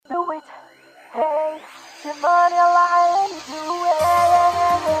Yo,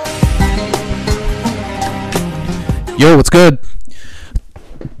 what's good?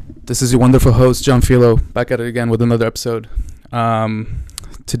 This is your wonderful host, John Philo, back at it again with another episode.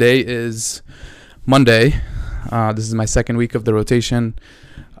 Today is Monday. This is my second week of the rotation.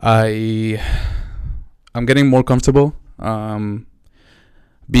 I'm getting more comfortable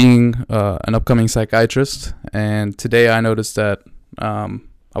being an upcoming psychiatrist, and today I noticed that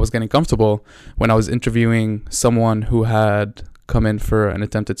I was getting comfortable when I was interviewing someone who had come in for an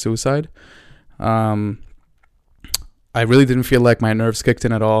attempted suicide. I really didn't feel like my nerves kicked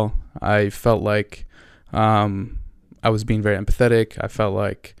in at all. I felt like I was being very empathetic. I felt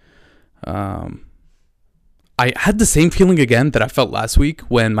like I had the same feeling again that I felt last week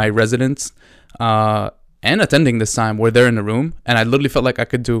when my residents and attending this time were there in the room, and I literally felt like I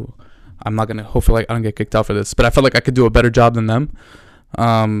could do. Hopefully I don't get kicked out for this, but I felt like I could do a better job than them.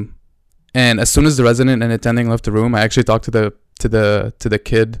 And as soon as the resident and attending left the room, I actually talked to the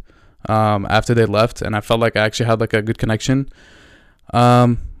kid after they left, and I felt like I actually had like a good connection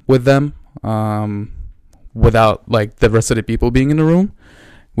with them without like the rest of the people being in the room,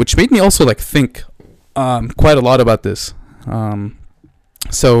 which made me also like think quite a lot about this.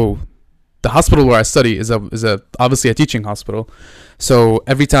 So the hospital where I study is obviously a teaching hospital, so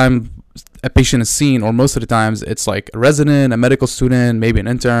every time a patient is seen, or most of the times, it's like a resident, a medical student, maybe an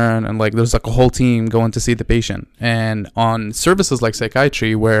intern, and like there's like a whole team going to see the patient. And on services like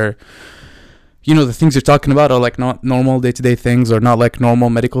psychiatry, where the things you're talking about are like not normal day-to-day things, or not like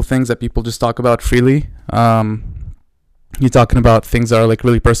normal medical things that people just talk about freely. You're talking about things that are like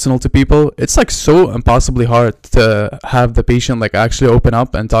really personal to people. It's like so impossibly hard to have the patient like actually open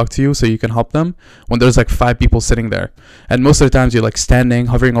up and talk to you so you can help them when there's like 5 people sitting there. And most of the times you're like standing,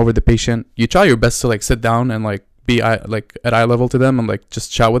 hovering over the patient. You try your best to like sit down and like be like at eye level to them and like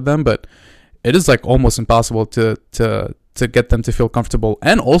just chat with them, but it is like almost impossible to get them to feel comfortable,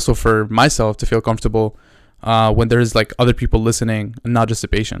 and also for myself to feel comfortable when there's like other people listening and not just a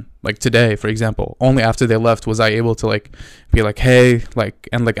patient. Like today, for example, only after they left was I able to like be like, hey, like,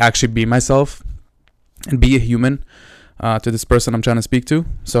 and like actually be myself and be a human to this person I'm trying to speak to.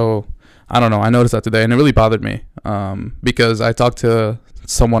 So I don't know, I noticed that today, and it really bothered me because I talked to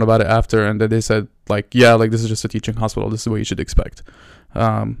someone about it after, and they said like, yeah, like this is just a teaching hospital, this is what you should expect.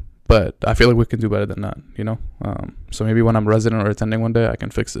 But I feel like we can do better than that, so maybe when I'm resident or attending one day, I can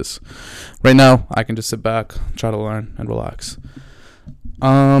fix this. Right now, I can just sit back, try to learn, and relax.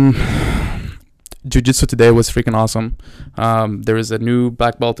 Jiu-jitsu today was freaking awesome. There is a new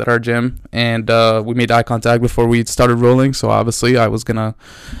black belt at our gym, and we made eye contact before we started rolling. So obviously, I was gonna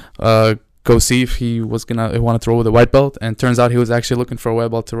go see if he wanted to roll with a white belt, and turns out he was actually looking for a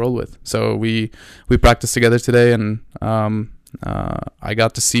white belt to roll with. So we practiced together today, and I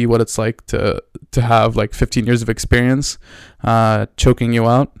got to see what it's like to have like 15 years of experience choking you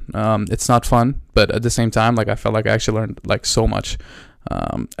out. It's not fun, but at the same time, like I felt like I actually learned like so much.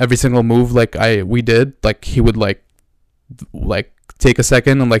 Every single move we did, like he would like take a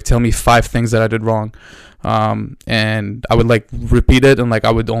second and like tell me 5 things that I did wrong, and I would like repeat it, and like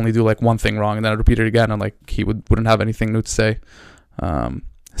I would only do like one thing wrong, and then I'd repeat it again, and like he wouldn't have anything new to say.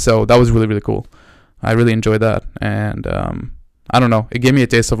 So that was really, really cool. I really enjoyed that, and I don't know, it gave me a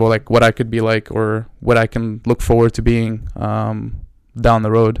taste of like what I could be like, or what I can look forward to being down the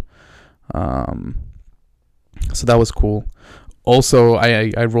road. So that was cool. Also,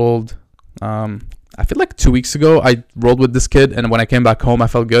 I rolled, I feel like 2 weeks ago, I rolled with this kid, and when I came back home, I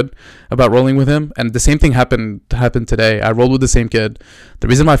felt good about rolling with him. And the same thing happened today. I rolled with the same kid. The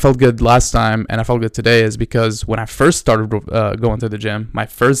reason why I felt good last time and I felt good today is because when I first started going to the gym, my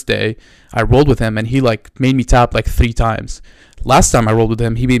first day, I rolled with him, and he like made me tap like 3 times. Last time I rolled with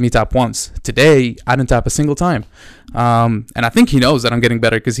him, he made me tap once. Today, I didn't tap a single time. And I think he knows that I'm getting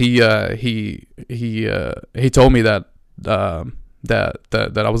better, because he told me that I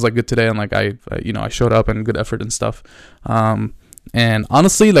was like good today, and like I showed up and good effort and stuff. And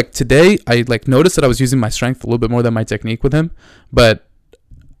honestly, like today, I like noticed that I was using my strength a little bit more than my technique with him. But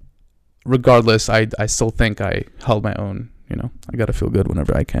regardless, I still think I held my own. I gotta feel good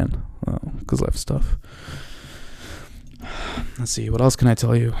whenever I can, because life stuff. Let's see, what else can I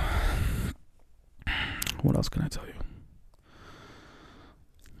tell you?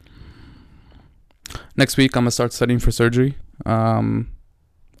 Next week, I'm gonna start studying for surgery. I'm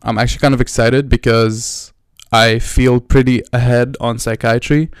actually kind of excited4 I feel pretty ahead on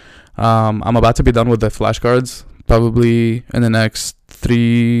psychiatry. I'm about to be done with the flashcards, probably in the next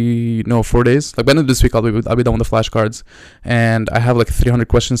 4 days. Like by the end of this week, I'll be done with the flashcards, and I have like 300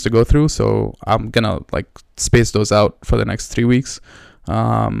 questions to go through. So I'm gonna like space those out for the next 3 weeks.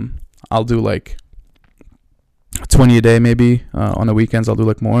 I'll do like 20 a day maybe. On the weekends I'll do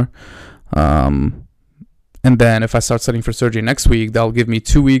like more. And then if I start studying for surgery next week, that'll give me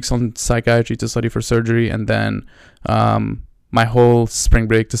 2 weeks on psychiatry to study for surgery, and then my whole spring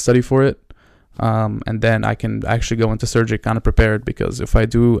break to study for it. And then I can actually go into surgery kind of prepared, because if I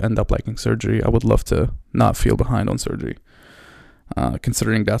do end up liking surgery, I would love to not feel behind on surgery,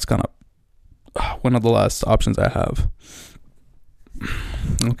 considering that's kind of one of the last options I have.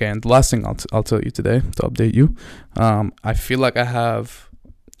 Okay, and the last thing I'll tell you today to update you, I feel like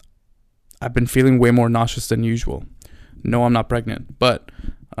I've been feeling way more nauseous than usual. No, I'm not pregnant, but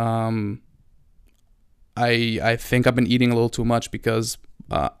I think I've been eating a little too much, because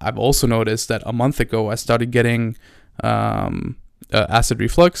I've also noticed that a month ago I started getting acid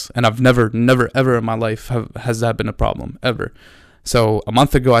reflux, and I've never ever in my life has that been a problem ever. So a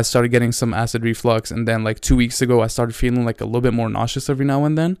month ago I started getting some acid reflux, and then like 2 weeks ago I started feeling like a little bit more nauseous every now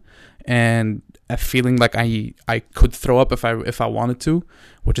and then, and feeling like I could throw up if I wanted to,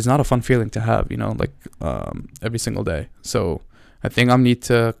 which is not a fun feeling to have, like every single day. So I think I need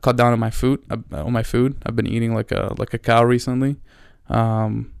to cut down on my food. I've been eating like a cow recently,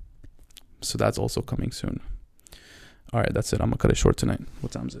 so that's also coming soon. All right, that's it. I'm gonna cut it short tonight.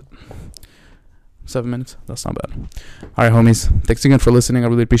 What time is it? 7 minutes. That's not bad. All right, homies. Thanks again for listening. I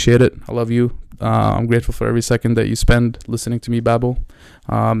really appreciate it. I love you. I'm grateful for every second that you spend listening to me babble,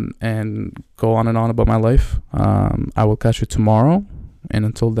 and go on and on about my life. I will catch you tomorrow. And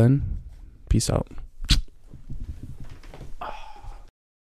until then, peace out.